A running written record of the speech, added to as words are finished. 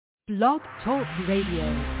Blog Talk Radio.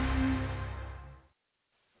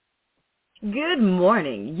 Good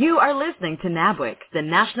morning. You are listening to Nabwic, the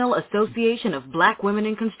National Association of Black Women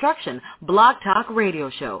in Construction Blog Talk Radio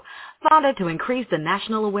show, founded to increase the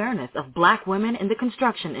national awareness of Black women in the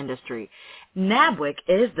construction industry. Nabwic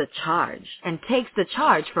is the charge and takes the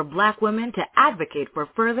charge for Black women to advocate for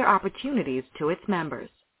further opportunities to its members.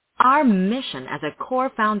 Our mission as a core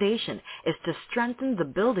foundation is to strengthen the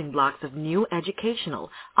building blocks of new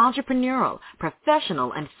educational, entrepreneurial,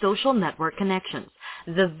 professional, and social network connections.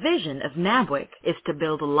 The vision of Nabwic is to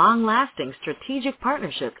build long-lasting strategic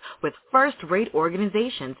partnerships with first-rate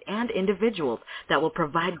organizations and individuals that will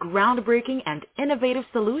provide groundbreaking and innovative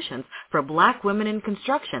solutions for Black women in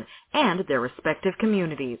construction and their respective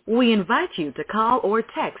communities. We invite you to call or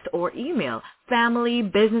text or email family,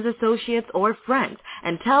 business associates, or friends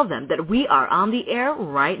and tell them that we are on the air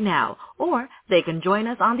right now, or they can join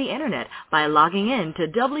us on the internet by logging in to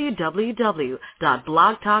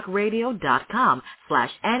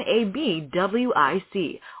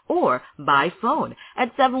www.blogtalkradio.com/NABWIC or by phone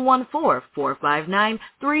at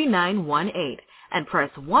 714-459-3918 and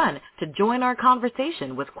press 1 to join our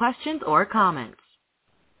conversation with questions or comments.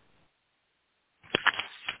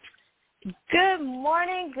 Good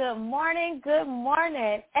morning, good morning, good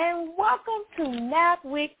morning, and welcome to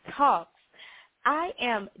Nabwic Talks. I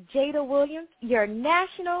am Jada Williams, your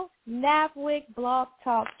National Nabwic Blog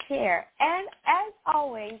Talk Chair, and as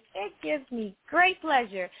always, it gives me great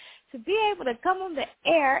pleasure to be able to come on the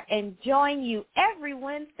air and join you every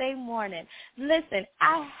Wednesday morning. Listen,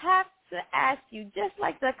 I have to ask you, just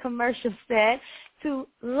like the commercial said, to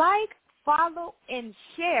like, follow, and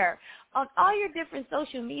share on all your different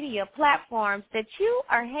social media platforms that you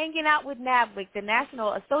are hanging out with Nabwic, the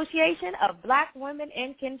National Association of Black Women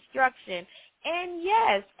in Construction. And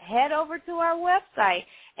yes, head over to our website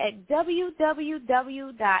at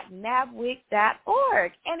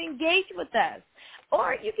www.nabwic.org and engage with us.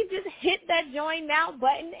 Or you can just hit that Join Now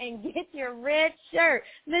button and get your red shirt.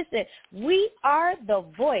 Listen, we are the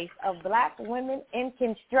voice of Black women in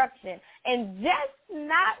construction. And just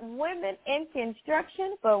not women in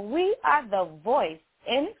construction, but we are the voice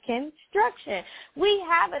in construction. We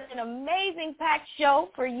have an amazing packed show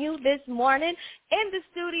for you this morning. In the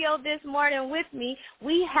studio this morning with me,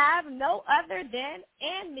 we have no other than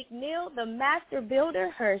Ann McNeil, the master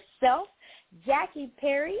builder herself, Jackie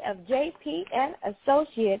Perry of JP and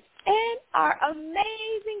Associates, and our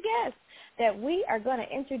amazing guest that we are going to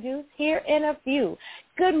introduce here in a few.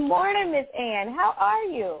 Good morning, Miss Ann. How are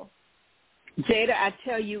you? Jada, I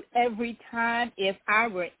tell you every time, if I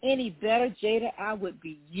were any better, Jada, I would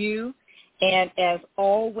be you. And as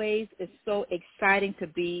always, it's so exciting to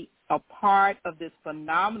be a part of this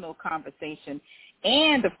phenomenal conversation.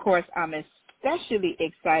 And, of course, I'm especially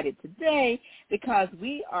excited today because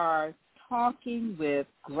we are talking with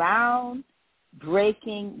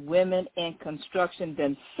groundbreaking women in construction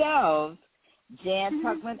themselves, Jan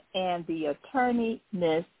Tuchman and the attorney,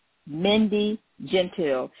 Miss Mindy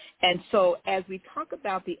Gentile. And so as we talk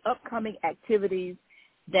about the upcoming activities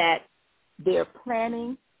that they're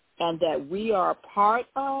planning and that we are a part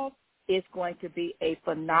of, it's going to be a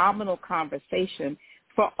phenomenal conversation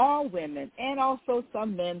for all women and also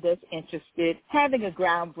some men that's interested having a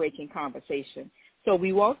groundbreaking conversation. So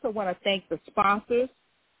we also want to thank the sponsors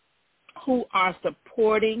who are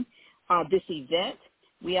supporting this event.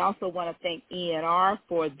 We also want to thank ENR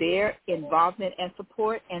for their involvement and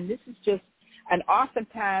support. And this is just an awesome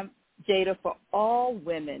time, Jada, for all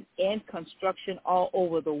women in construction all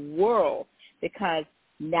over the world, because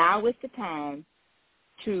now is the time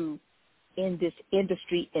to, in this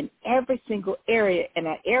industry, in every single area, and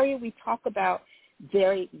an area we talk about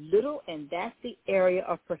very little, and that's the area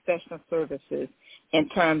of professional services in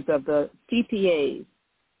terms of the CPAs,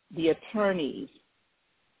 the attorneys,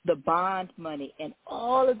 the bond money, and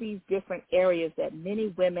all of these different areas that many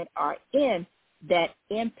women are in that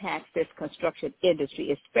impacts this construction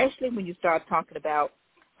industry, especially when you start talking about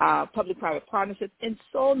public-private partnerships and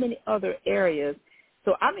so many other areas.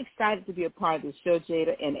 So I'm excited to be a part of this show,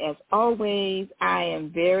 Jada, and as always, I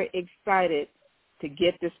am very excited to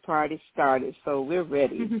get this party started. So we're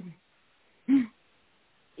ready.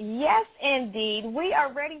 Yes, indeed. We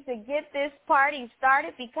are ready to get this party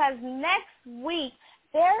started because next week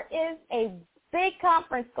there is a big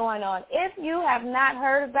conference going on. If you have not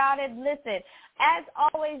heard about it, listen. As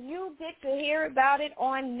always, you get to hear about it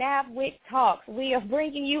on Nabwic Talks. We are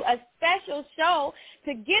bringing you a special show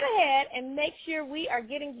to get ahead and make sure we are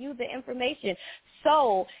getting you the information.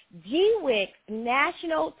 So GWIC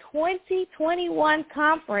National 2021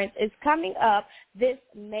 Conference is coming up this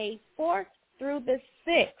May 4th through the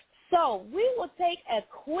 6th. So we will take a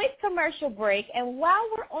quick commercial break, and while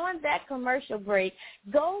we're on that commercial break,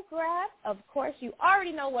 go grab, of course, you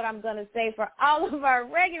already know what I'm going to say for all of our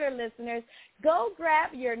regular listeners, go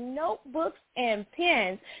grab your notebooks and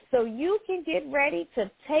pens so you can get ready to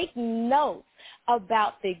take notes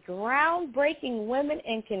about the groundbreaking Women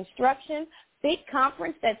in Construction big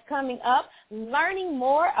conference that's coming up, learning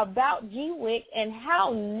more about GWIC and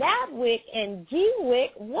how Nabwic and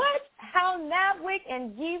GWIC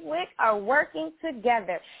are working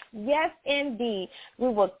together. Yes, indeed. We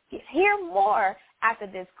will hear more after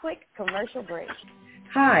this quick commercial break.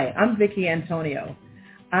 Hi, I'm Vicki Antonio.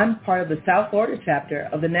 I'm part of the South Florida chapter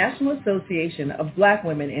of the National Association of Black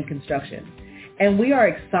Women in Construction, and we are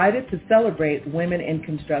excited to celebrate women in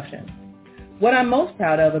construction. What I'm most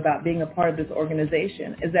proud of about being a part of this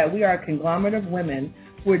organization is that we are a conglomerate of women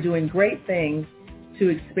who are doing great things to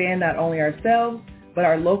expand not only ourselves, but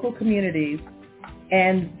our local communities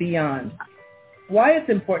and beyond. Why it's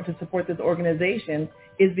important to support this organization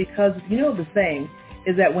is because, the saying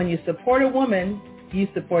is that when you support a woman, you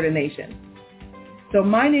support a nation. So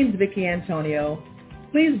my name's Vicki Antonio.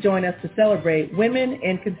 Please join us to celebrate Women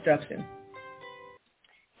in Construction.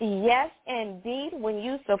 Yes, indeed. When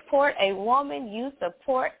you support a woman, you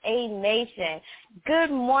support a nation. Good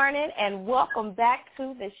morning and welcome back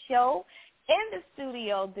to the show. In the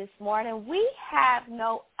studio this morning, we have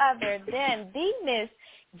no other than the Miss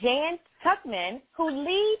Jan Tuchman, who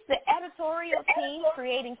leads the editorial team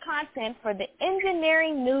creating content for the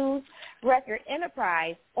Engineering News Record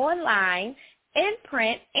Enterprise online, in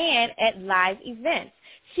print, and at live events.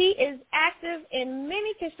 She is active in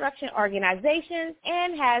many construction organizations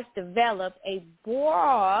and has developed a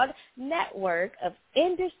broad network of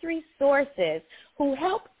industry sources who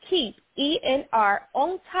help keep E&R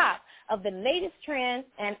on top of the latest trends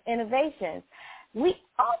and innovations. We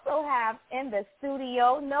also have in the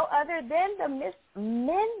studio no other than the Miss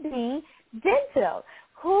Mindy Gentile,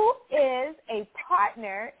 who is a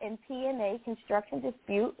partner in P&A construction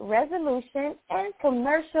dispute resolution and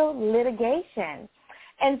commercial litigation,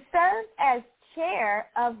 and serves as chair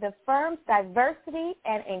of the firm's Diversity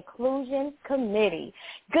and Inclusion Committee.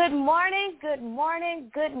 Good morning, good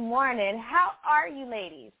morning, good morning. How are you,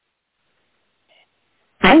 ladies?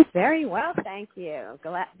 I'm very well, thank you.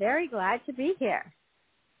 Very glad to be here.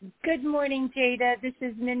 Good morning, Jada. This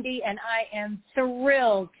is Mindy, and I am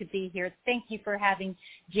thrilled to be here. Thank you for having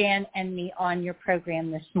Jan and me on your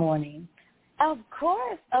program this morning. Of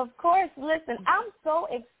course, of course. Listen, I'm so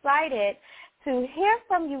excited to hear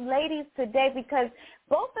from you ladies today because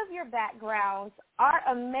both of your backgrounds are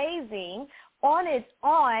amazing on its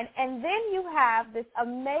own, and then you have this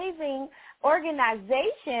amazing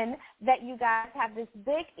organization that you guys have this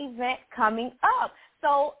big event coming up.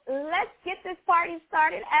 So let's get this party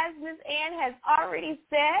started. As Ms. Ann has already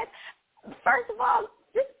said, first of all,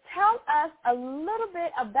 just tell us a little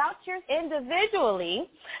bit about you individually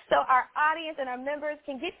so our audience and our members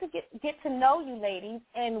can get to know you ladies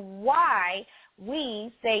and why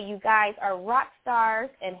we say you guys are rock stars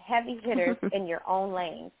and heavy hitters in your own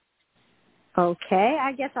lanes. Okay,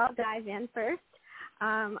 I guess I'll dive in first.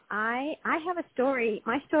 I have a story.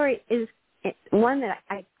 My story is one that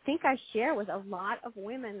I think I share with a lot of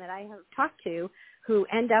women that I have talked to who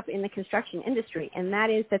end up in the construction industry, and that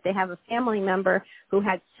is that they have a family member who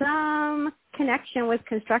had some connection with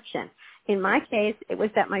construction. In my case, it was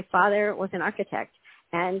that my father was an architect,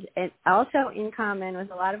 and also in common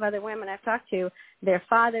with a lot of other women I've talked to, their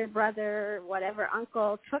father, brother, whatever,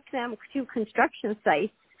 uncle took them to construction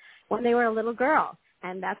sites when they were a little girl.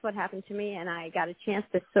 And that's what happened to me, and I got a chance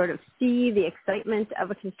to sort of see the excitement of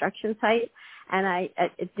a construction site, and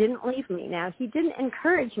it didn't leave me. Now, he didn't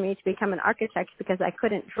encourage me to become an architect because I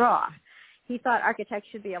couldn't draw. He thought architects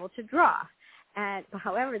should be able to draw. And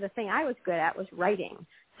however, the thing I was good at was writing.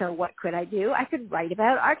 So what could I do? I could write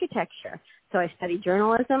about architecture. So I studied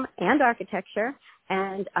journalism and architecture,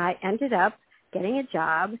 and I ended up getting a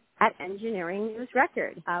job at Engineering News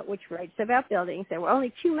Record, which writes about buildings. There were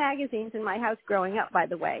only 2 magazines in my house growing up, by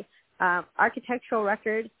the way, Architectural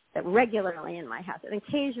Record that regularly in my house, an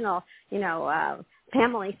occasional,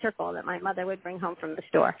 family circle that my mother would bring home from the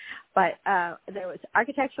store. But there was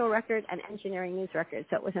Architectural Record and Engineering News Record.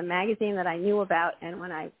 So it was a magazine that I knew about, and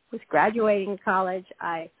when I was graduating college,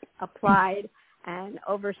 I applied, and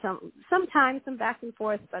over some back and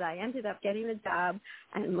forth, but I ended up getting the job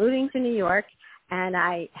and moving to New York, and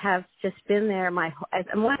I have just been there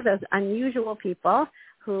I'm one of those unusual people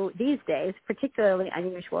who these days, particularly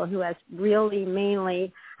unusual, who has really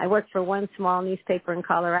mainly, I worked for one small newspaper in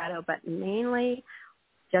Colorado, but mainly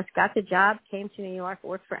just got the job, came to New York,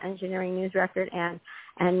 worked for Engineering News Record, and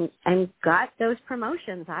and got those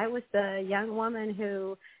promotions. I was the young woman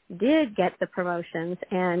who did get the promotions,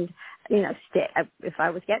 and if I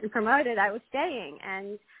was getting promoted, I was staying.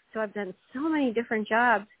 And so I've done so many different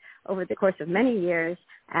jobs over the course of many years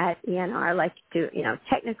at ENR, like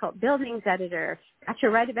technical buildings editor. Got to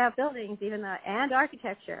write about buildings, and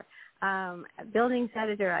architecture. Buildings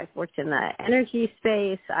editor. I've worked in the energy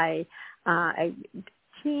space. A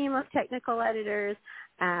team of technical editors.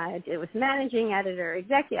 It was managing editor,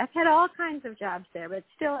 executive. I've had all kinds of jobs there, but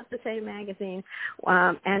still at the same magazine.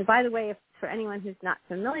 And by the way, for anyone who's not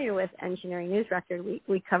familiar with Engineering News Record,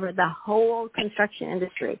 we cover the whole construction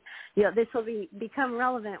industry. This will become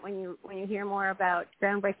relevant when you hear more about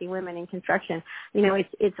groundbreaking women in construction.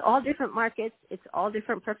 It's all different markets, it's all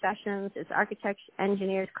different professions. It's architects,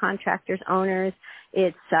 engineers, contractors, owners.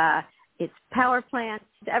 It's power plants,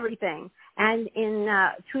 everything. And in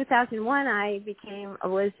 2001, I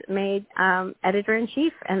was made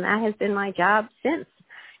editor-in-chief, and that has been my job since.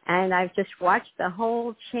 And I've just watched the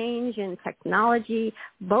whole change in technology,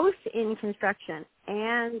 both in construction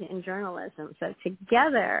and in journalism. So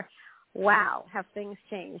together, wow, have things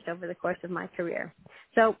changed over the course of my career.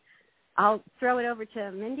 So I'll throw it over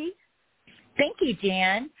to Mindy. Thank you,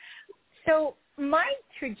 Jan. So my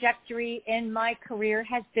trajectory in my career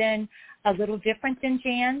has been a little different than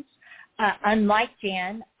Jan's. Unlike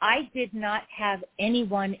Jan, I did not have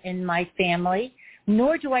anyone in my family,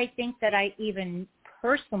 nor do I think that I even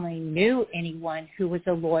personally knew anyone who was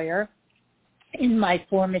a lawyer in my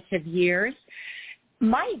formative years.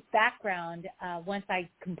 My background, once I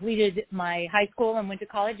completed my high school and went to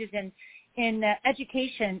college, is in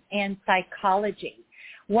education and psychology.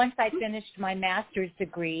 Once I finished my master's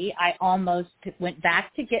degree, I almost went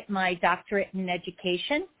back to get my doctorate in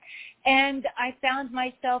education, and I found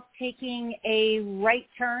myself taking a right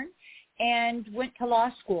turn and went to law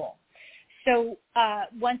school. So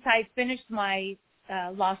once I finished my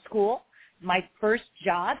law school, my first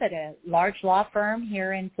job at a large law firm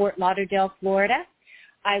here in Fort Lauderdale, Florida,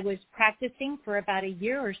 I was practicing for about a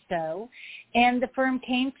year or so, and the firm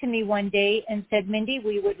came to me one day and said, Mindy,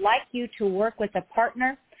 we would like you to work with a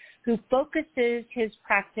partner who focuses his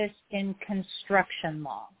practice in construction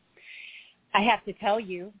law. I have to tell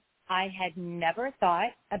you, I had never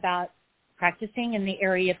thought about practicing in the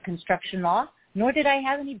area of construction law, nor did I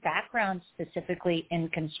have any background specifically in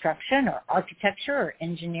construction or architecture or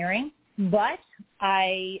engineering, but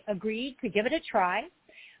I agreed to give it a try.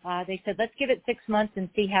 They said, let's give it 6 months and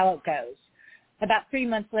see how it goes. About 3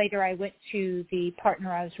 months later, I went to the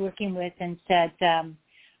partner I was working with and said,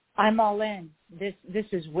 I'm all in. This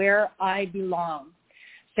is where I belong.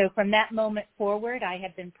 So from that moment forward, I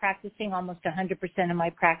have been practicing almost 100% of my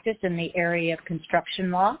practice in the area of construction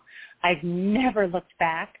law. I've never looked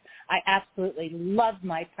back. I absolutely love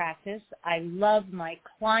my practice. I love my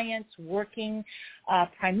clients working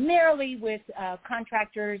primarily with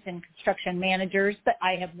contractors and construction managers, but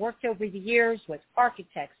I have worked over the years with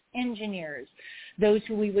architects, engineers, those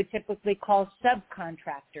who we would typically call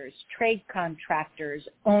subcontractors, trade contractors,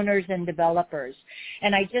 owners and developers.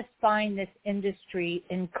 And I just find this industry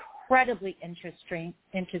incredibly interesting.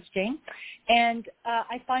 And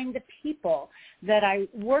I find the people that I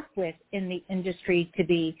work with in the industry to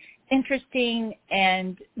be interesting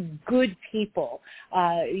and good people.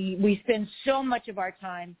 We spend so much of our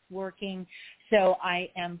time working, so I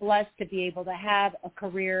am blessed to be able to have a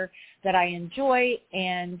career that I enjoy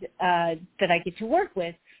and that I get to work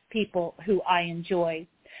with people who I enjoy.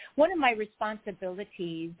 One of my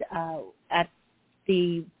responsibilities at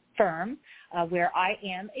the firm where I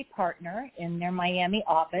am a partner in their Miami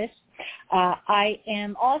office, I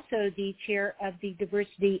am also the chair of the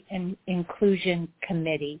Diversity and Inclusion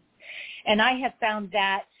Committee. And I have found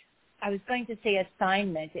that, I was going to say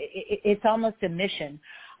assignment, it's almost a mission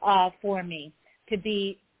for me to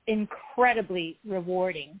be incredibly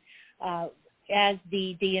rewarding. As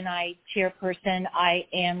the D&I chairperson, I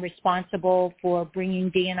am responsible for bringing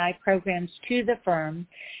D&I programs to the firm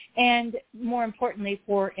and, more importantly,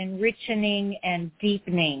 for enriching and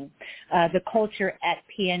deepening the culture at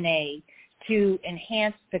P&A to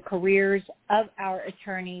enhance the careers of our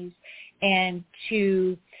attorneys and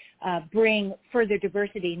to bring further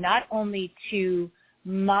diversity not only to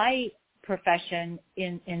my profession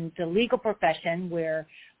in the legal profession where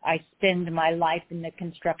I spend my life in the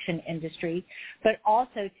construction industry, but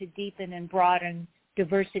also to deepen and broaden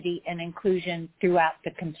diversity and inclusion throughout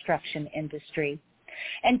the construction industry.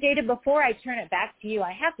 And Jada, before I turn it back to you,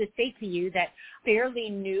 I have to say to you that I'm fairly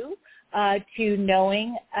new to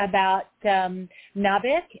knowing about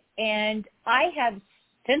Nabwic, and I have,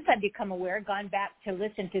 since I've become aware, gone back to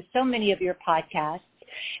listen to so many of your podcasts.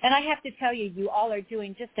 And I have to tell you, you all are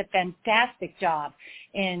doing just a fantastic job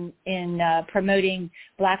in promoting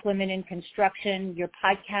Black women in construction. Your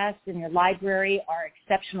podcasts and your library are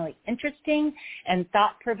exceptionally interesting and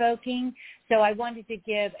thought-provoking. So I wanted to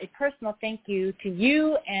give a personal thank you to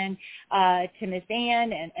you and to Ms.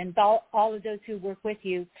 Ann and all of those who work with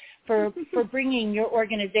you for bringing your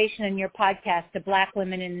organization and your podcast to Black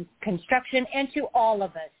women in construction and to all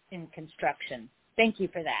of us in construction. Thank you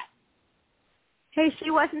for that. Hey,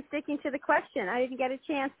 she wasn't sticking to the question. I didn't get a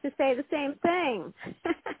chance to say the same thing.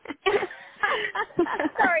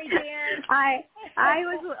 Sorry, Dan. I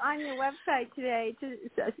was on your website today,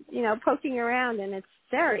 poking around, and it's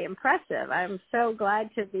very impressive. I'm so glad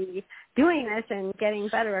to be doing this and getting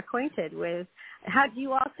better acquainted with. How do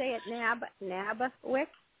you all say it? Nabwic?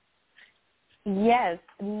 Yes,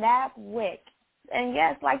 Nabwic. And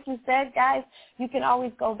yes, like you said, guys, you can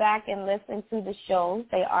always go back and listen to the shows.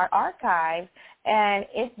 They are archived. And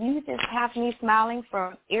if you just have me smiling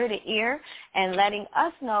from ear to ear and letting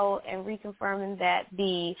us know and reconfirming that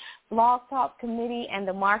the Blog Talk Committee and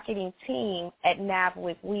the marketing team at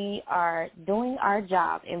Nabwic, we are doing our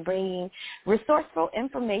job in bringing resourceful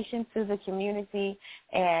information to the community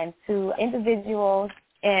and to individuals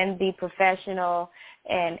in the professional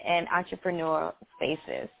and entrepreneurial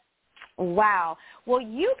spaces. Wow. Well,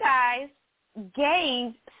 you guys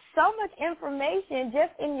gave so much information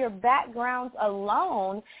just in your backgrounds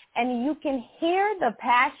alone, and you can hear the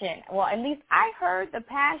passion. Well, at least I heard the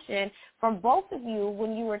passion from both of you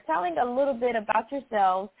when you were telling a little bit about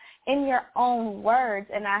yourselves in your own words.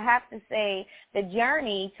 And I have to say the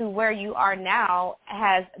journey to where you are now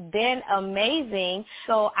has been amazing.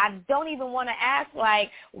 So I don't even want to ask, why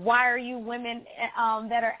are you women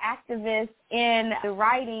that are activists in the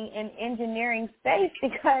writing and engineering space?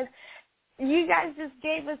 Because you guys just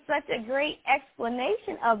gave us such a great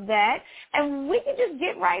explanation of that. And we can just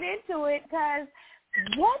get right into it, because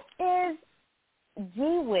what is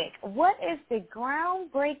GWIC? What is the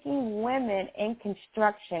Groundbreaking Women in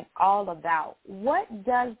Construction all about? What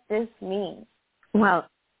does this mean? Well,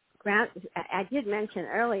 I did mention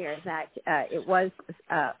earlier that it was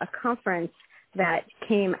a conference that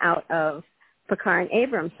came out of Picard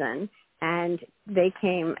and Abramson, and they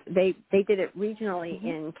did it regionally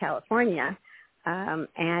in California,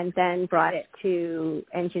 and then brought it to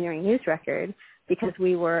Engineering News Record because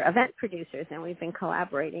we were event producers, and we've been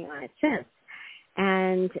collaborating on it since.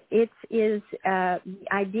 And the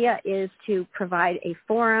idea is to provide a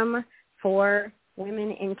forum for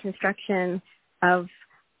women in construction of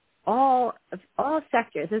all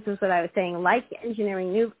sectors. This is what I was saying. Like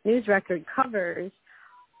Engineering News Record covers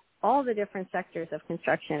all the different sectors of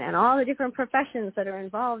construction and all the different professions that are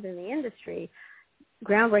involved in the industry,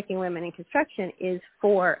 Groundbreaking Women in Construction is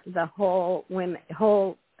for the whole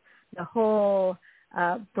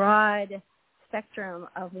broad spectrum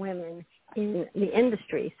of women in the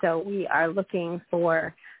industry. So we are looking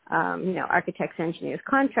for, architects, engineers,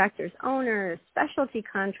 contractors, owners, specialty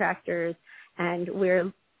contractors, and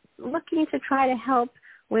we're looking to try to help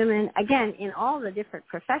women, again, in all the different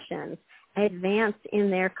professions, advance in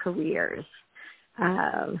their careers.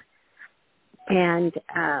 And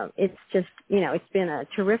it's just, it's been a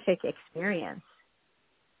terrific experience.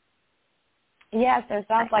 Yes, it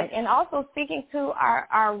sounds like. And also speaking to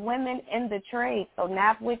our women in the trade, so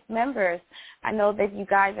Nabwic members, I know that you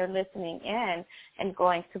guys are listening in and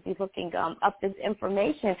going to be looking up this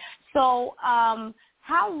information. So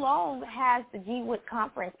how long has the GWIC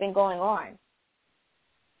conference been going on?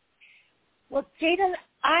 Well, Jada,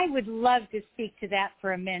 I would love to speak to that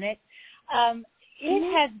for a minute.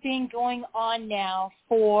 It has been going on now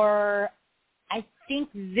for, I think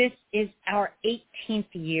this is our 18th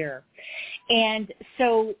year. And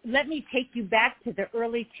so let me take you back to the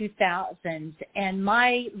early 2000s, and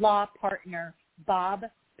my law partner, Bob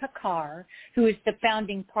Picard, who is the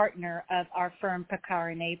founding partner of our firm,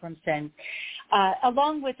 Picard and Abramson,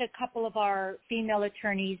 along with a couple of our female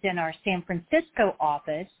attorneys in our San Francisco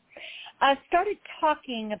office, started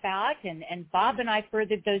talking about, and Bob and I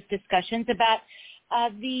furthered those discussions about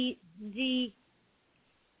the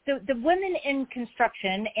women in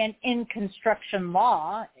construction and in construction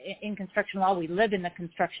law. In construction law, we live in the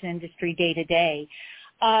construction industry day to day.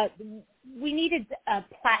 We needed a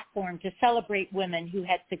platform to celebrate women who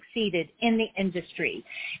had succeeded in the industry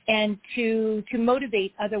and to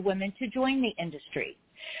motivate other women to join the industry.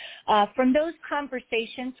 From those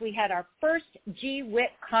conversations, we had our first GWIC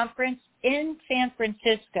conference in San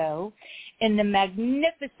Francisco in the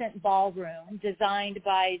magnificent ballroom designed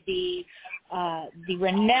by the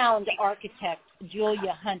renowned architect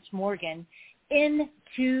Julia Hunt Morgan in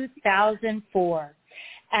 2004.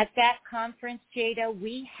 At that conference, Jada,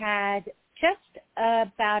 we had just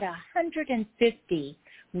about 150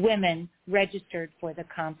 women registered for the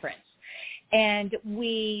conference. And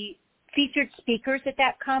we featured speakers at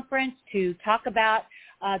that conference to talk about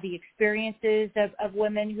the experiences of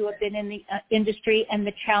women who have been in the industry and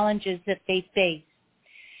the challenges that they face.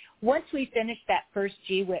 Once we finished that first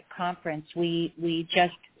GWIC conference, we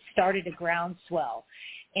just started a groundswell.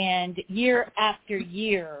 And year after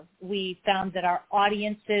year, we found that our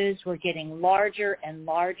audiences were getting larger and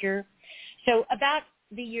larger. So about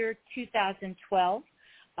the year 2012,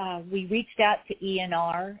 we reached out to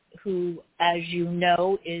ENR, who, as you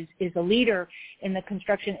know, is a leader in the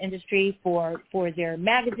construction industry for their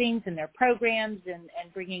magazines and their programs and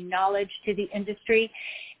bringing knowledge to the industry.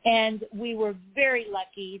 And we were very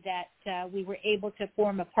lucky that we were able to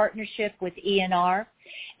form a partnership with ENR.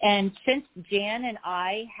 And since Jan and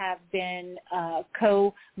I have been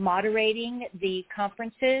co-moderating the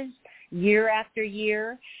conferences year after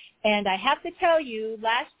year, and I have to tell you,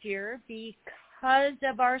 last year, because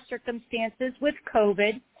of our circumstances with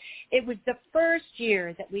COVID, it was the first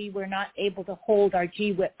year that we were not able to hold our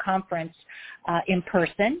GWIC conference in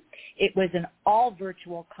person. It was an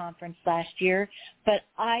all-virtual conference last year, but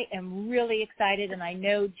I am really excited, and I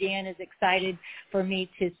know Jan is excited for me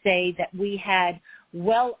to say that we had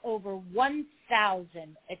well over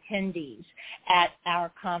 1,000 attendees at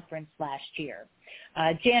our conference last year.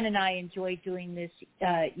 Jan and I enjoyed doing this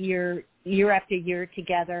year after year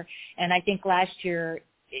together, and I think last year,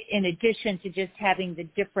 in addition to just having the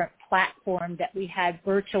different platform that we had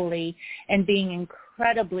virtually and being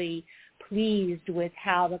incredibly pleased with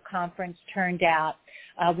how the conference turned out,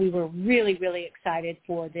 we were really, really excited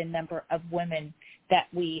for the number of women that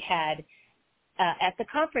we had at the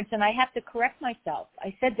conference. And I have to correct myself.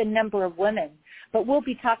 I said the number of women, but we'll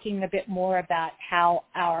be talking a bit more about how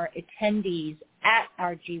our attendees at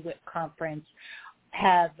our GWIC conference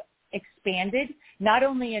have expanded, not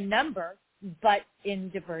only in number, but in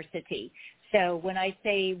diversity. So when I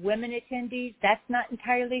say women attendees, that's not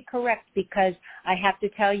entirely correct, because I have to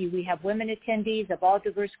tell you, we have women attendees of all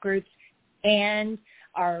diverse groups, and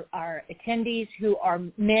our attendees who are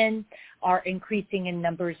men are increasing in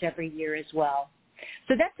numbers every year as well.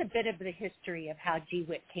 So that's a bit of the history of how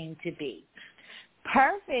GWIC came to be.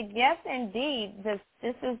 Perfect. Yes, indeed. This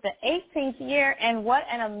is the 18th year, and what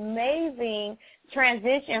an amazing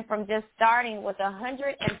transition from just starting with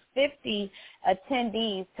 150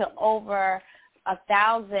 attendees to over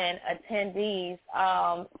 1,000 attendees.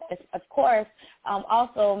 Of course,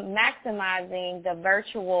 also maximizing the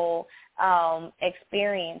virtual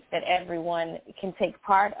experience that everyone can take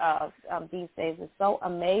part of these days is so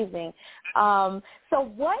amazing.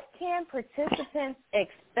 So what can participants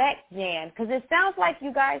expect, Jan? Because it sounds like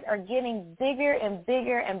you guys are getting bigger and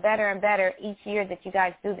bigger and better each year that you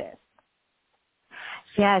guys do this.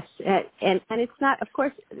 Yes, and it's not, of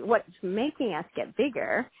course, what's making us get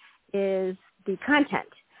bigger is the content.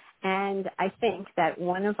 And I think that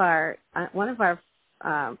one of our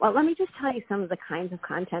well, let me just tell you some of the kinds of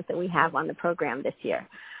content that we have on the program this year,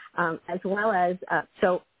 as well as,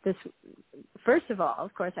 so this, first of all,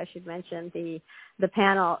 of course, I should mention the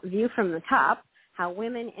panel View from the Top, how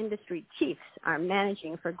women industry chiefs are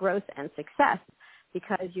managing for growth and success,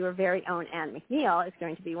 because your very own Ann McNeil is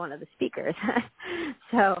going to be one of the speakers.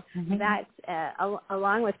 So that's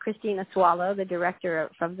along with Christina Swallow, the director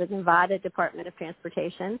from the Nevada Department of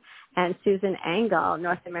Transportation, and Susan Engel,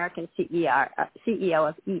 North American CEO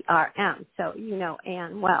of ERM. So you know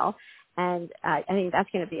Ann well. And I think that's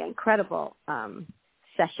going to be an incredible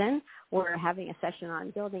session. We're having a session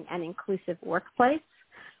on building an inclusive workplace.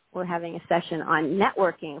 We're having a session on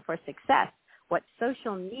networking for success, what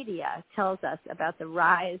social media tells us about the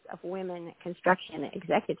rise of women construction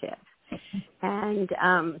executives. And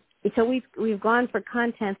so we've gone for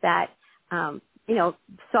content that,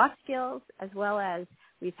 soft skills, as well as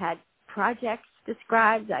we've had projects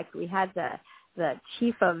described. Like we had the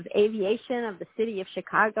chief of aviation of the city of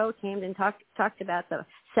Chicago came and talked about the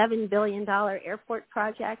 $7 billion airport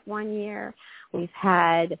project one year. We've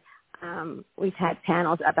had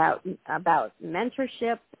panels about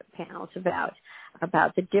mentorship, panels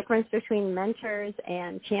about the difference between mentors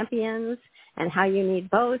and champions and how you need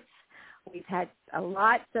both. We've had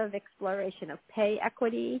lots of exploration of pay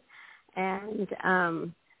equity, and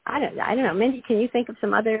I don't know. Mindy, can you think of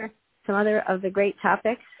some other of the great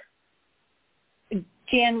topics?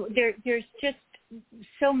 Jan, there's just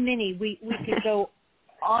so many. We could go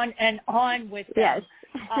on and on with them. Yes.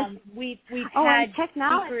 We've had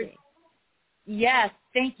technology. Speakers. Yes,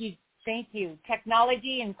 thank you.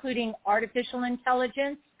 Technology, including artificial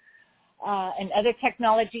intelligence and other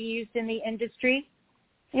technology used in the industry.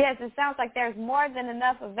 Yes, it sounds like there's more than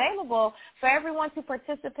enough available for everyone to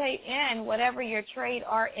participate in whatever your trade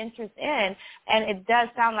or interest in. And it does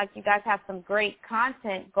sound like you guys have some great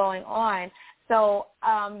content going on. So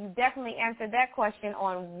you definitely answered that question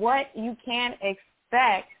on what you can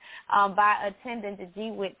expect by attending the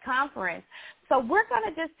GWIC conference. So we're going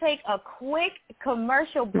to just take a quick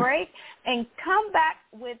commercial break and come back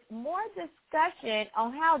with more discussion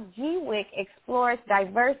on how GWIC explores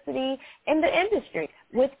diversity in the industry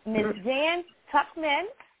with Ms. Jan Tuchman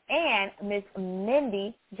and Ms.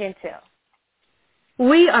 Mindy Gentile.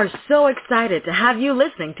 We are so excited to have you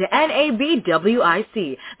listening to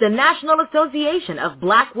NABWIC, the National Association of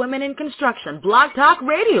Black Women in Construction Blog Talk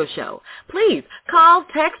Radio Show. Please call,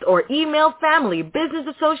 text, or email family, business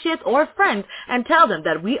associates, or friends and tell them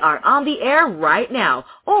that we are on the air right now.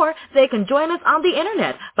 Or they can join us on the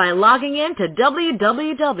internet by logging in to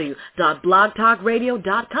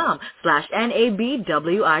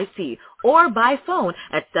www.blogtalkradio.com/NABWIC or by phone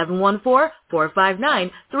at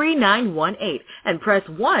 714-459-3918 and press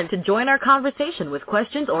 1 to join our conversation with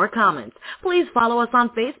questions or comments. Please follow us on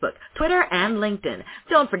Facebook, Twitter, and LinkedIn.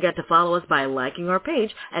 Don't forget to follow us by liking our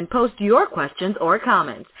page and post your questions or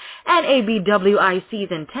comments.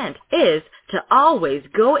 NABWIC's intent is to always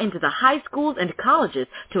go into the high schools and colleges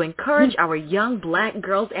to encourage our young black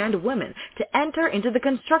girls and women to enter into the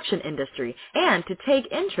construction industry and to take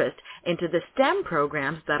interest into the STEM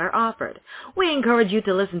programs that are offered. We encourage you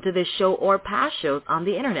to listen to this show or past shows on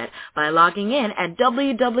the internet by logging in at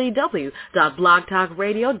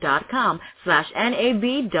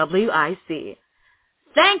www.blogtalkradio.com/NABWIC.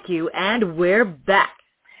 Thank you, and we're back.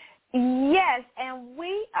 Yes, and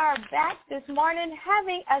we are back this morning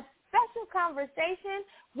having a special conversation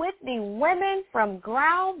with the women from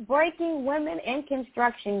Groundbreaking Women in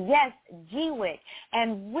Construction, yes, GWIC.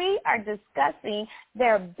 And we are discussing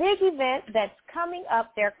their big event that's coming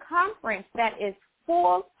up, their conference that is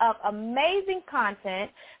full of amazing content.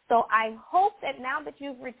 So I hope that now that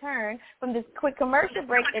you've returned from this quick commercial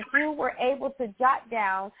break that you were able to jot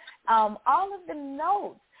down all of the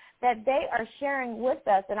notes that they are sharing with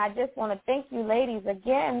us. And I just want to thank you ladies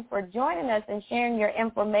again for joining us and sharing your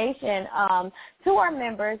information to our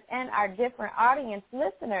members and our different audience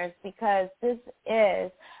listeners, because this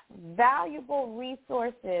is valuable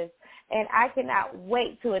resources, and I cannot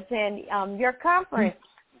wait to attend your conference.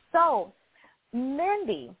 So,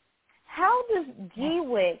 Mindy, how does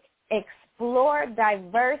GWIC explore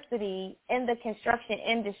diversity in the construction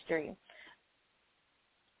industry?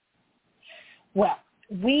 Well,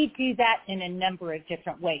 we do that in a number of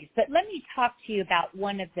different ways, but let me talk to you about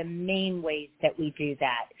one of the main ways that we do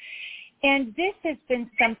that. And this has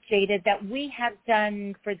been some data that we have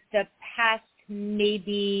done for the past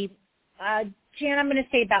maybe, Jan, I'm going to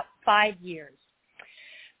say about 5 years.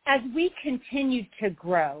 As we continue to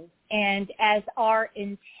grow and as our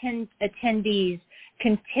attendees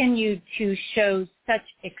continue to show such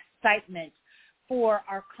excitement for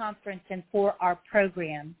our conference and for our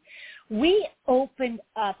program, we opened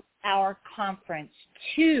up our conference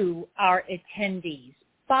to our attendees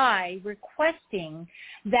by requesting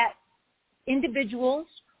that individuals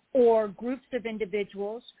or groups of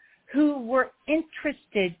individuals who were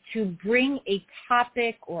interested to bring a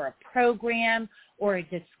topic or a program or a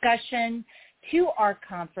discussion to our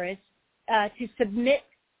conference to submit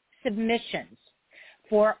submissions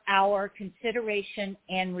for our consideration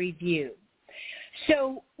and review.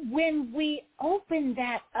 So when we opened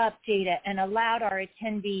that up, data, and allowed our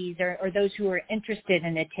attendees or those who are interested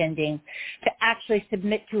in attending to actually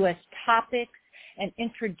submit to us topics and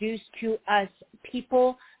introduce to us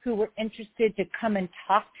people who were interested to come and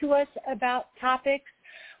talk to us about topics,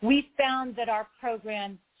 we found that our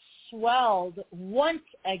program swelled once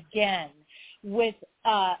again with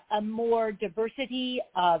a more diversity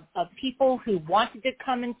of people who wanted to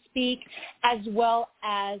come and speak, as well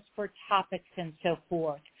as for topics and so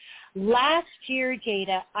forth. Last year,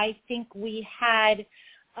 Jada, I think we had,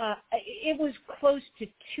 it was close to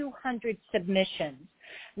 200 submissions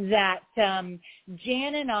that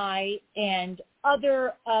Jan and I and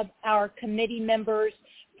other of our committee members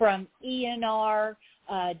from ENR,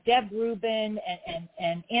 Deb Rubin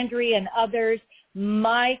and Andrea and others,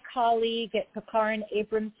 my colleague at Pekarin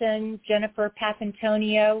Abramson, Jennifer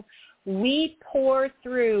Papantonio, we pour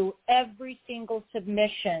through every single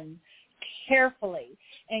submission carefully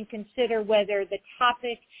and consider whether the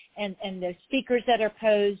topic and the speakers that are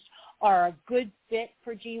posed are a good fit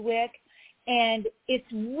for GWIC. And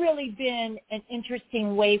it's really been an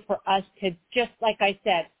interesting way for us to, just like I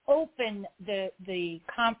said, open the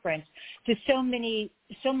conference to so many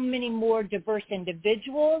more diverse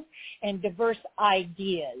individuals and diverse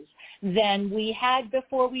ideas than we had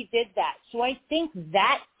before we did that. So I think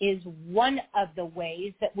that is one of the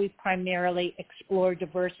ways that we primarily explore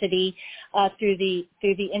diversity through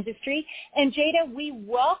the industry. And Jada, we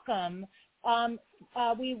welcome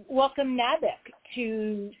Nabwic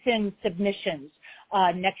to send submissions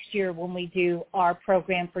next year when we do our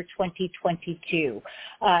program for 2022.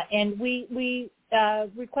 And we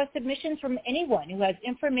request submissions from anyone who has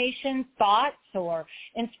information, thoughts, or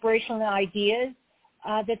inspirational ideas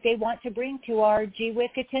that they want to bring to our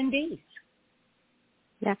GWIC attendees.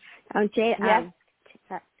 Yeah. Jada,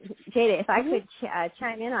 if I could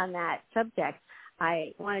chime in on that subject,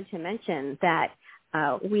 I wanted to mention that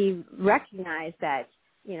we recognize that,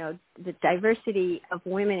 you know, the diversity of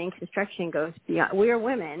women in construction goes beyond. We are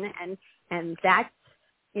women, and that's,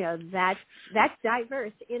 you know, that's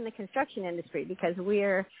diverse in the construction industry, because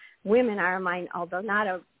women are although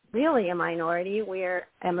not really a minority, we're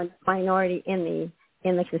a minority in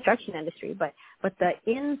the construction industry. But the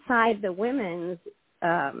inside the women's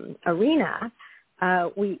arena,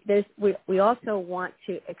 we also want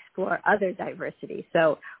to explore other diversity.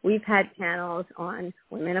 So we've had panels on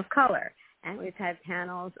women of color, and we've had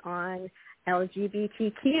panels on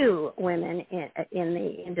LGBTQ women in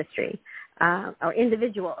the industry, or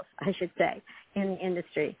individuals, I should say, in the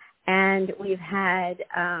industry. And we've had,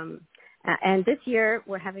 and this year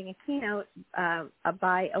we're having a keynote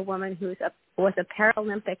by a woman who was a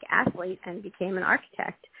Paralympic athlete and became an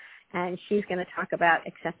architect. And she's going to talk about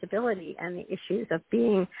accessibility and the issues of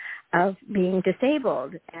being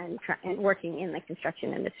disabled and working in the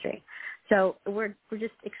construction industry. So we're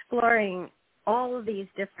just exploring all of these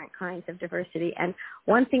different kinds of diversity. And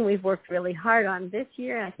one thing we've worked really hard on this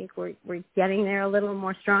year, and I think we're getting there a little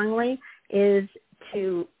more strongly, is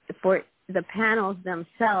for the panels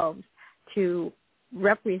themselves to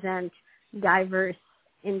represent diverse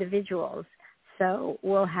individuals. So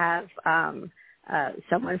we'll have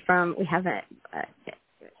someone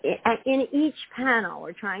in each panel,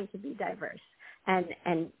 we're trying to be diverse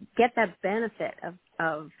and get that benefit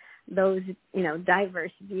of those, you know,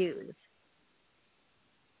 diverse views.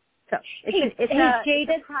 So it's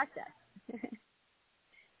a process.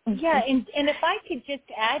 Yeah, and if I could just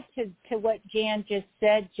add to what Jan just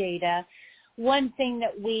said, Jada, one thing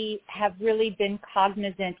that we have really been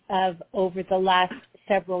cognizant of over the last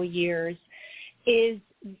several years is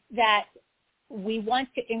that we want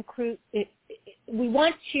to increase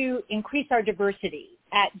our diversity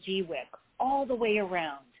at GWIC all the way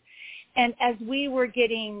around. And as we were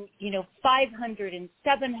getting, 500 and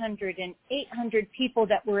 700 and 800 people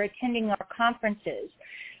that were attending our conferences,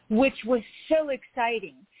 which was so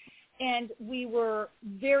exciting. And we were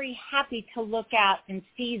very happy to look out and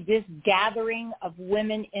see this gathering of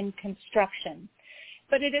women in construction.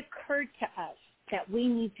 But it occurred to us that we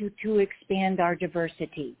need to expand our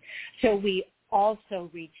diversity. So we also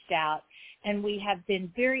reached out, and we have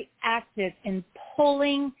been very active in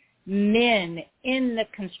pulling men in the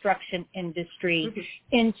construction industry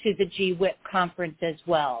into the GWIC conference as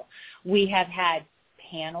well. We have had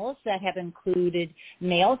panels that have included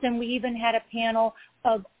males, and we even had a panel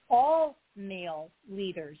of all male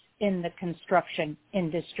leaders in the construction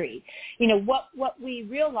industry. What we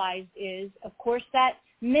realized is, of course, that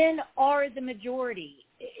men are the majority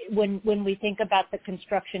when we think about the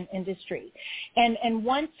construction industry. And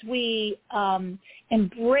once we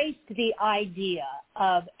embraced the idea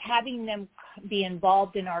of having them be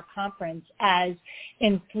involved in our conference as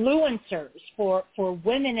influencers for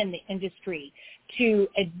women in the industry to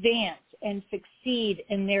advance and succeed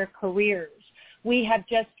in their careers, we have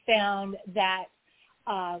just found that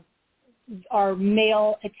our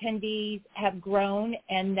male attendees have grown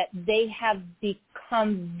and that they have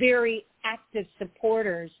become very active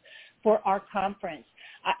supporters for our conference.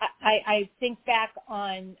 I think back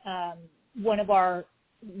on one of our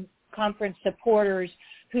conference supporters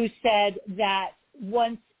who said that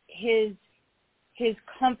once his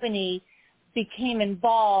company became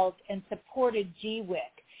involved and supported GWIC,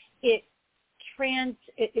 it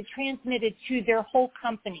transmitted to their whole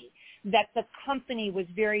company that the company was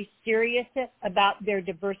very serious about their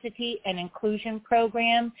diversity and inclusion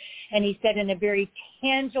program, and he said in a very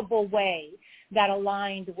tangible way that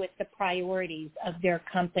aligned with the priorities of their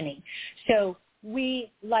company. So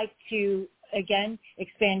we like to, again,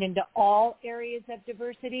 expand into all areas of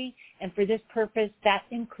diversity, and for this purpose, that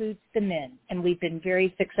includes the men, and we've been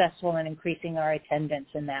very successful in increasing our attendance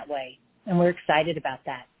in that way, and we're excited about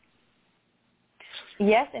that.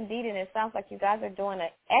 Yes, indeed, and it sounds like you guys are doing an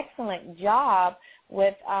excellent job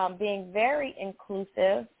with being very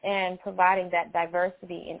inclusive and providing that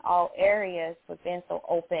diversity in all areas, with being so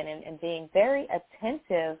open and being very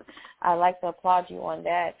attentive. I'd like to applaud you on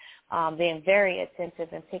that, being very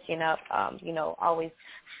attentive and picking up,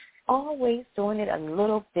 always doing it a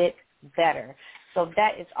little bit better. So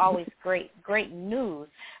that is always great news.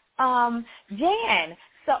 Jan,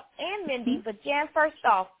 and Mindy, but Jan, first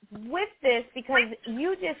off, with this, because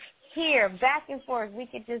you just hear back and forth, we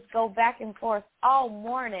could just go back and forth all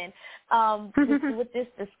morning with this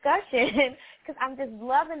discussion, because I'm just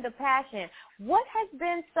loving the passion. What has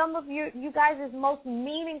been some of you guys' most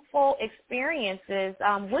meaningful experiences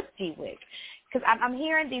with GWIC? Because I'm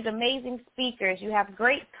hearing these amazing speakers. You have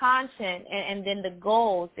great content, and then the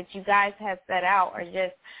goals that you guys have set out are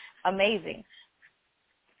just amazing.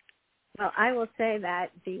 Well, I will say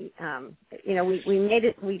that we made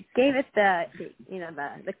it. We gave it the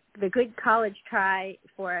good college try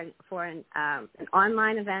for an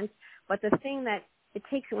online event. But the thing that it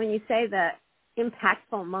takes, when you say the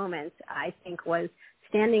impactful moments, I think, was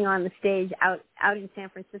standing on the stage out in San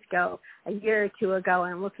Francisco a year or two ago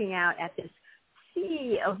and looking out at this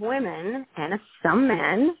sea of women and some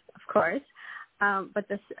men, of course, but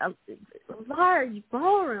this large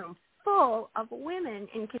ballroom full of women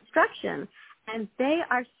in construction, and they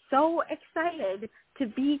are so excited to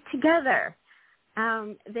be together.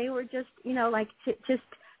 They were just,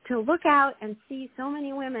 to look out and see so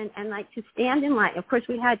many women and to stand in line. Of course,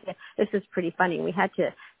 this is pretty funny, we had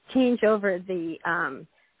to change over the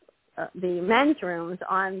men's rooms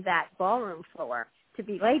on that ballroom floor to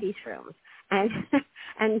be ladies' rooms, and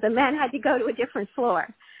the men had to go to a different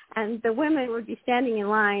floor, and the women would be standing in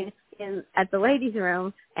line at the ladies'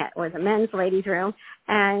 room, or the men's ladies' room,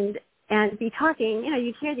 and be talking.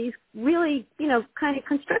 You'd hear these really, kind of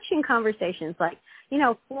construction conversations, like,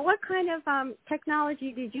 well, what kind of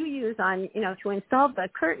technology did you use on, to install the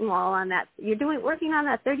curtain wall on that? You're working on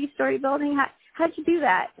that 30-story building. How'd you do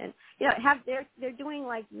that? And they're doing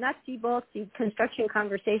like nutsy boltsy construction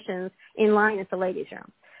conversations in line at the ladies'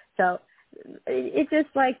 room. So it just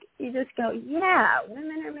you just go, yeah,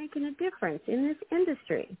 women are making a difference in this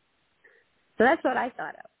industry. So that's what I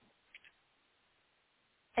thought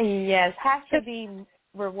of. Yes, has to be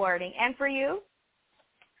rewarding. And for you?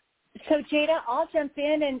 So, Jada, I'll jump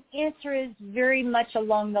in, and answer is very much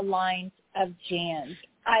along the lines of Jan's.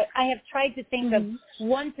 I have tried to think of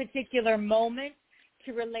one particular moment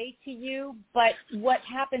to relate to you, but what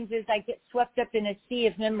happens is I get swept up in a sea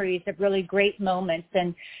of memories of really great moments.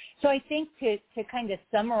 And so I think to kind of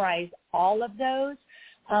summarize all of those,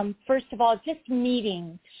 first of all, just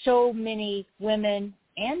meeting so many women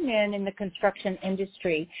and men in the construction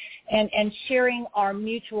industry and sharing our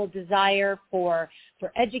mutual desire for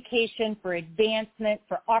education, for advancement,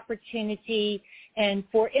 for opportunity, and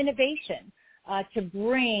for innovation to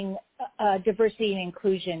bring diversity and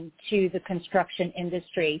inclusion to the construction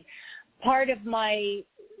industry. Part of my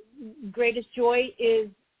greatest joy is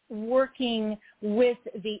working with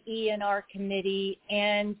the E&R committee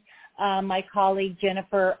and my colleague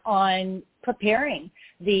Jennifer on preparing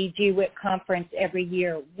the GWIC conference every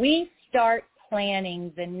year. We start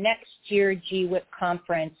planning the next year GWIC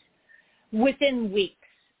conference within weeks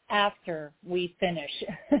after we finish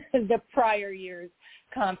the prior year's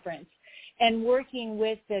conference, and working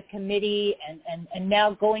with the committee and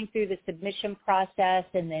now going through the submission process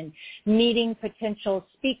and then meeting potential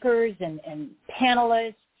speakers and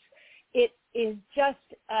panelists. It is just,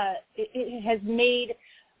 it has made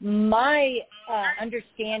my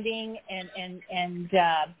understanding and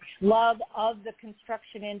love of the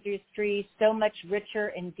construction industry so much richer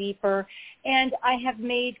and deeper. And I have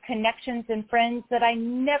made connections and friends that I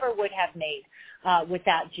never would have made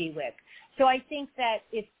without GWIC. So I think that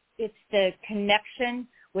it's the connection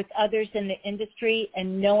with others in the industry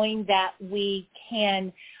and knowing that we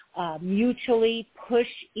can mutually push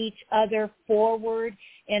each other forward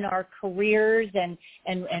in our careers and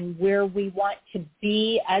where we want to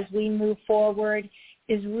be as we move forward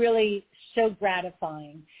is really so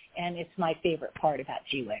gratifying, and it's my favorite part about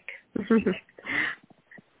GWIC. Thank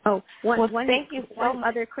you so much.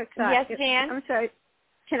 Other quick thought. Yes, Jan? I'm sorry.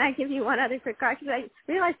 Can I give you one other quick thought? Because I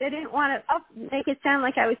realized I didn't want to make it sound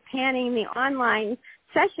like I was panning the online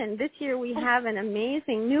session. This year we have an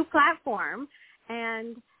amazing new platform,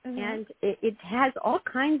 and it has all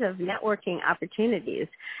kinds of networking opportunities.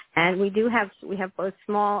 And we have both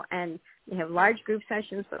small and we have large group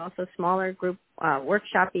sessions, but also smaller group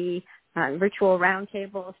workshop-y virtual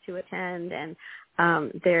roundtables to attend. And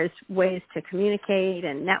there's ways to communicate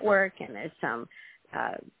and network, and there's some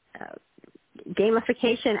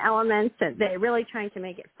gamification elements, and they're really trying to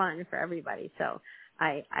make it fun for everybody. So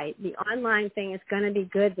the online thing is going to be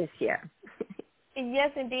good this year.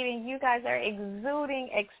 Yes, indeed, and you guys are exuding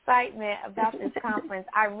excitement about this conference.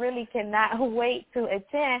 I really cannot wait to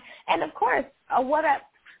attend. And, of course, what a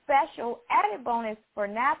special added bonus for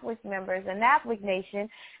Nabwic members and Nabwic Nation,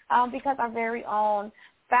 because our very own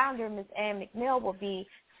founder, Ms. Ann McNeil, will be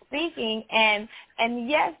speaking. And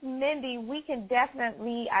yes, Mindy, we can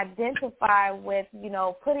definitely identify with,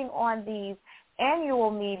 putting on these annual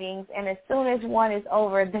meetings, and as soon as one is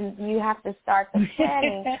over, then you have to start the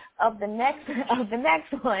planning of the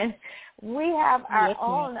next one. We have our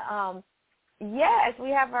own we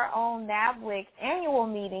have our own Nabwic annual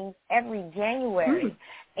meetings every January.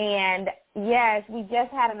 And yes, we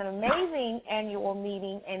just had an amazing annual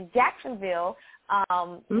meeting in Jacksonville.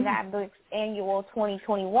 Nabwic's annual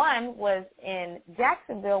 2021 was in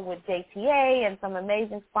Jacksonville with JTA and some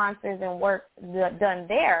amazing sponsors and work done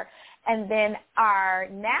there. And then our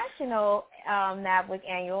national Nabwic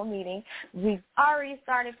annual meeting, we've already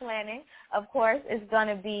started planning, of course, is going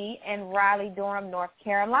to be in Raleigh-Durham, North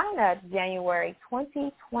Carolina, January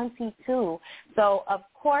 2022. So, of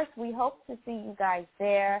course, we hope to see you guys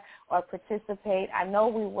there or participate. I know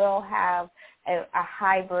we will have a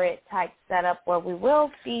hybrid type setup where we will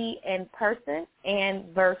be in person and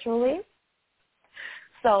virtually.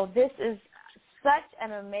 So this is such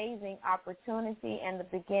an amazing opportunity and the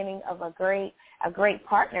beginning of a great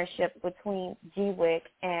partnership between GWIC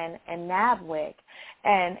and Nabwic.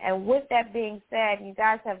 And with that being said, you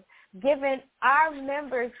guys have given our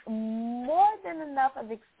members more than enough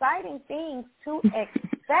of exciting things to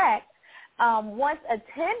expect once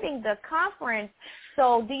attending the conference.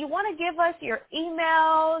 So do you want to give us your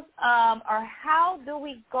emails, or how do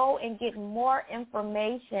we go and get more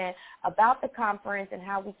information about the conference and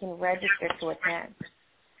how we can register to attend?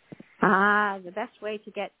 The best way to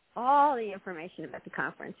get all the information about the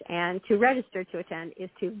conference and to register to attend is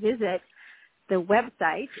to visit the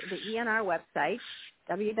website, the ENR website,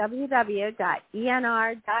 www.enr.com,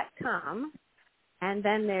 and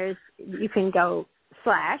then you can go /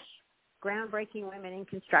 Groundbreaking Women in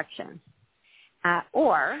Construction.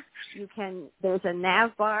 Or there's a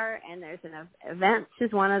nav bar, and there's an events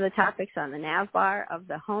is one of the topics on the nav bar of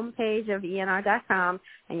the homepage of ENR.com,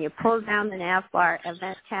 and you pull down the nav bar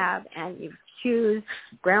event tab, and you choose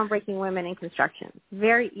Groundbreaking Women in Construction.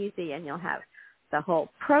 Very easy, and you'll have the whole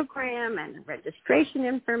program and registration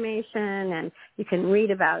information, and you can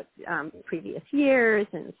read about previous years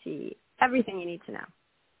and see everything you need to know.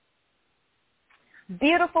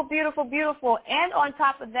 Beautiful, beautiful, beautiful. And on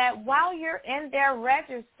top of that, while you're in there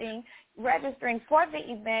registering for the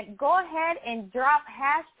event, go ahead and drop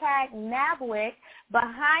 #Nabwic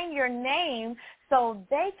behind your name so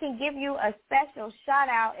they can give you a special shout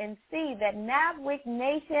out and see that Nabwic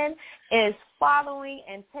Nation is following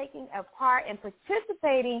and taking a part and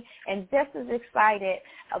participating and just as excited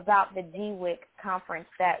about the GWIC conference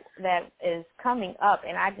that is coming up.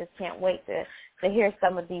 And I just can't wait to hear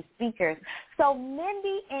some of these speakers. So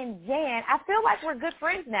Mindy and Jan, I feel like we're good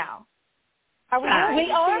friends now. Are we?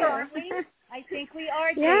 We are, aren't we? I think we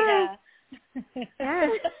are, Jada. Yes.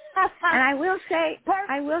 And I will say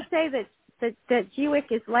that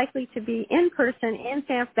GWIC is likely to be in person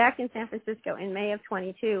back in San Francisco in May of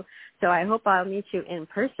 22. So I hope I'll meet you in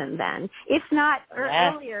person then. If not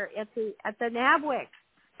earlier at the Nabwic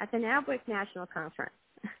National Conference.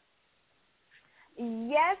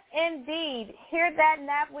 Yes, indeed. Hear that,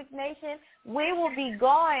 Nabwic Nation? We will be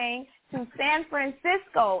going to San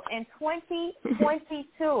Francisco in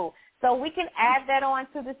 2022. So we can add that on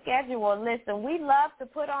to the schedule. Listen, we love to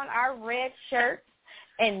put on our red shirts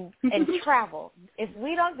and travel. If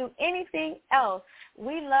we don't do anything else,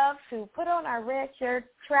 we love to put on our red shirts,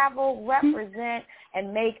 travel, represent,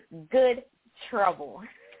 and make good trouble.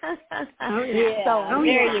 Oh, yeah.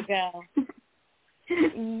 There you go.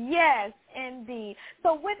 Yes, indeed.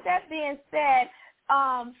 So with that being said,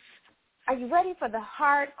 are you ready for the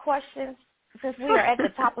hard questions since we are at the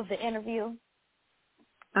top of the interview?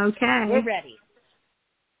 Okay. We're ready.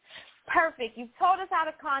 Perfect. You've told us how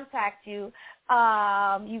to contact you.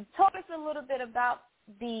 You've told us a little bit about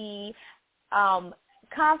the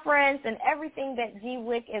conference and everything that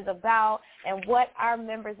GWIC is about and what our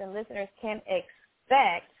members and listeners can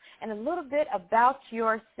expect, and a little bit about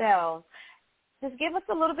yourselves. Just give us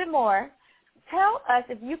a little bit more. Tell us,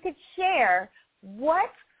 if you could share, what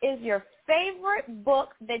is your favorite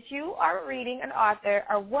book that you are reading, an author,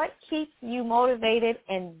 or what keeps you motivated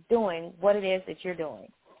in doing what it is that you're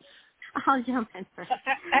doing? I'll jump in first.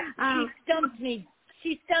 She stumped me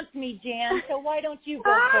she stumped me, Jan, so why don't you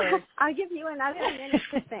go first? I'll give you another minute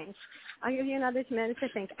to think.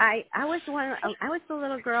 I was the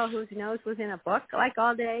little girl whose nose was in a book like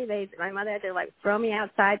all day. My mother had to like throw me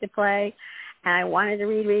outside to play, and I wanted to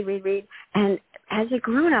read. And as a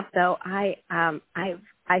grown-up, though, I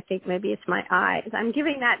think maybe it's my eyes. I'm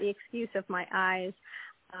giving that the excuse of my eyes.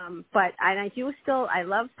 But I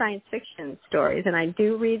love science fiction stories, and I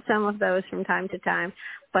do read some of those from time to time.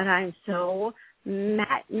 But I'm so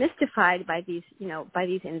mystified by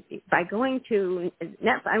by going to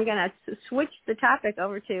Netflix. I'm going to switch the topic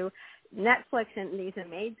over to Netflix and these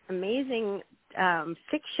amazing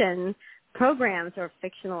fiction programs, or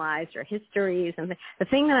fictionalized, or histories. And the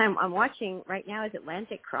thing that I'm watching right now is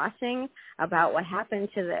Atlantic Crossing, about what happened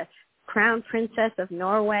to the Crown Princess of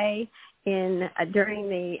Norway during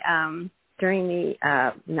the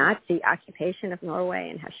Nazi occupation of Norway,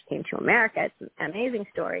 and how she came to America. It's an amazing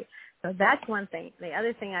story. So that's one thing. The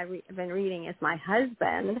other thing I've been reading is my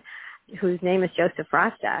husband, whose name is Joseph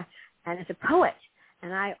Rasta, and is a poet.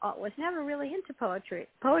 And I was never really into poetry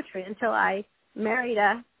until I married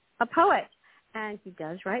a poet. And he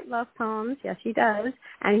does write love poems. Yes, he does.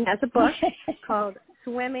 And he has a book called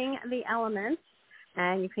Swimming the Elements,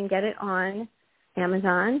 and you can get it on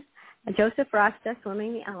Amazon. Joseph Rasta,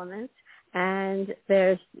 Swimming the Elements. And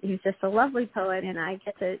he's just a lovely poet, and I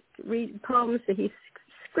get to read poems that he's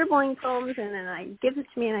scribbling poems, and then I give it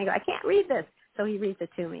to me, and I go, I can't read this, so he reads it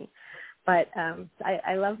to me. But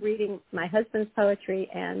I love reading my husband's poetry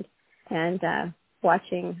and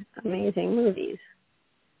watching amazing movies.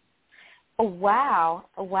 Wow.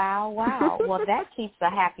 Well, that keeps a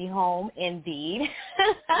happy home, indeed.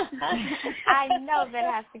 I know that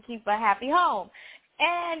has to keep a happy home.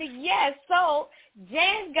 And yes, so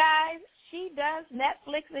Jan, guys, she does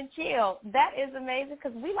Netflix and chill. That is amazing,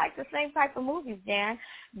 because we like the same type of movies, Jan.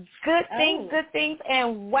 Good things.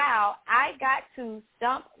 And wow, I got to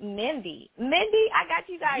stump Mindy. Mindy, I got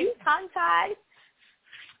you guys tongue-tied.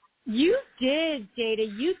 You did, Jada.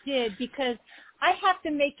 You did, because I have to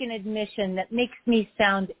make an admission that makes me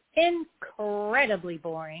sound incredibly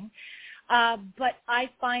boring. But I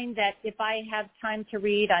find that if I have time to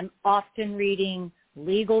read, I'm often reading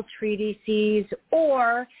legal treatises,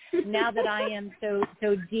 or now that I am so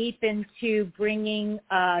deep into bringing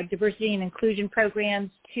diversity and inclusion programs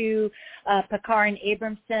to Pekar and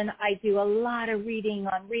Abramson, I do a lot of reading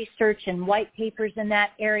on research and white papers in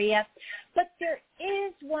that area. But there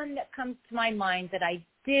is one that comes to my mind that I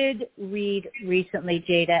did read recently,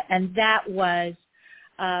 Jada, and that was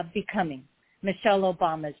Becoming, Michelle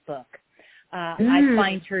Obama's book. I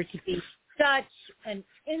find her to be such an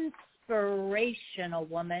inspirational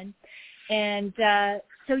woman. And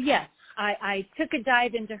so, yes, I took a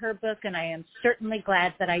dive into her book, and I am certainly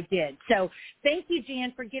glad that I did. So thank you,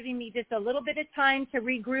 Jan, for giving me just a little bit of time to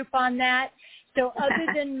regroup on that. So other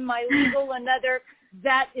than my legal and other,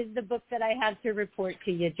 that is the book that I have to report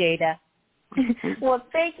to you, Jada. Well,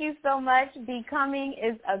 thank you so much. Becoming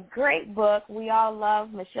is a great book. We all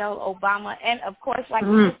love Michelle Obama. And, of course, like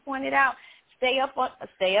you just pointed out, stay up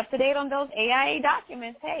to date on those AIA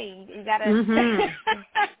documents. Hey, you got to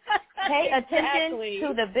pay attention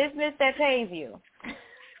to the business that pays you.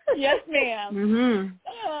 Yes, ma'am.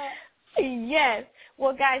 Yes.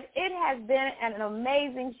 Well, guys, it has been an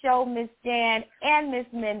amazing show, Miss Jan and Miss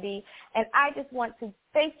Mindy, and I just want to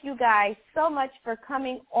thank you guys so much for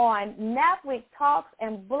coming on Nabwic Talks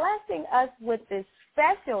and blessing us with this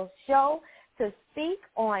special show to speak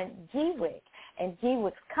on GWIC and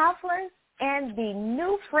GWIC's conference and the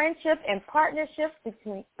new friendship and partnership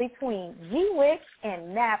between GWIC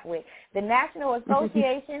and Nabwic, the National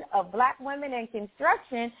Association of Black Women in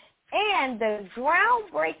Construction, and the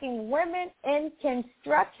groundbreaking Women in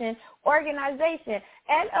Construction organization.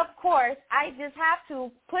 And, of course, I just have to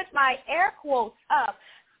put my air quotes up.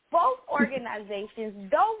 Both organizations,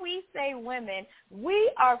 though we say women,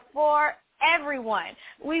 we are for everyone.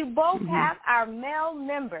 We both have our male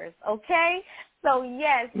members, okay? So,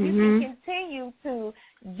 yes, you can continue to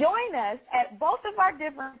join us at both of our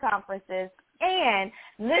different conferences and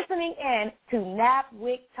listening in to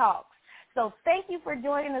Nabwic Talks. So thank you for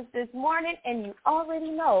joining us this morning, and you already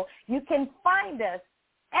know you can find us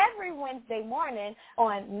every Wednesday morning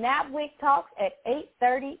on Nabwic Talks at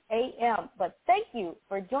 8:30 a.m. But thank you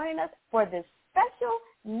for joining us for this special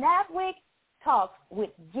Nabwic Talks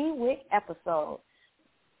with GWIC episode.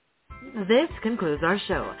 This concludes our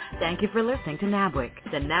show. Thank you for listening to Nabwic,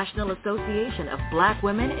 the National Association of Black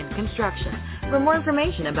Women in Construction. For more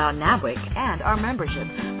information about Nabwic and our membership,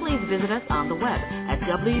 please visit us on the web at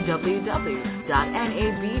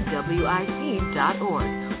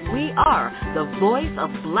www.nabwic.org We are the voice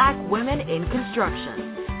of Black women in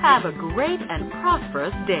construction. Have a great and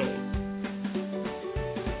prosperous day.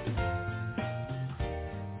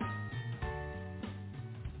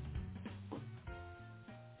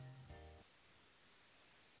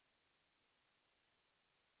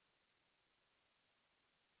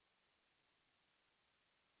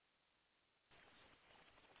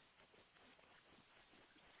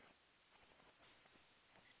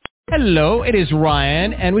 Hello, it is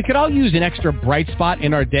Ryan, and we could all use an extra bright spot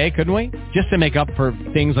in our day, couldn't we? Just to make up for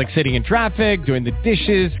things like sitting in traffic, doing the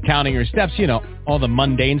dishes, counting your steps, you know, all the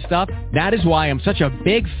mundane stuff. That is why I'm such a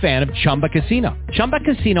big fan of Chumba Casino. Chumba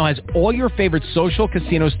Casino has all your favorite social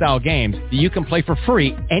casino-style games that you can play for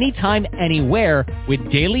free anytime, anywhere with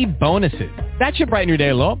daily bonuses. That should brighten your day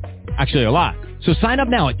a little. Actually, a lot. So sign up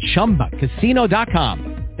now at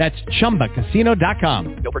ChumbaCasino.com. That's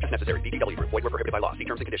ChumbaCasino.com. No purchase necessary. VGW Group. Void where prohibited by law. See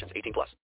terms and conditions. 18+.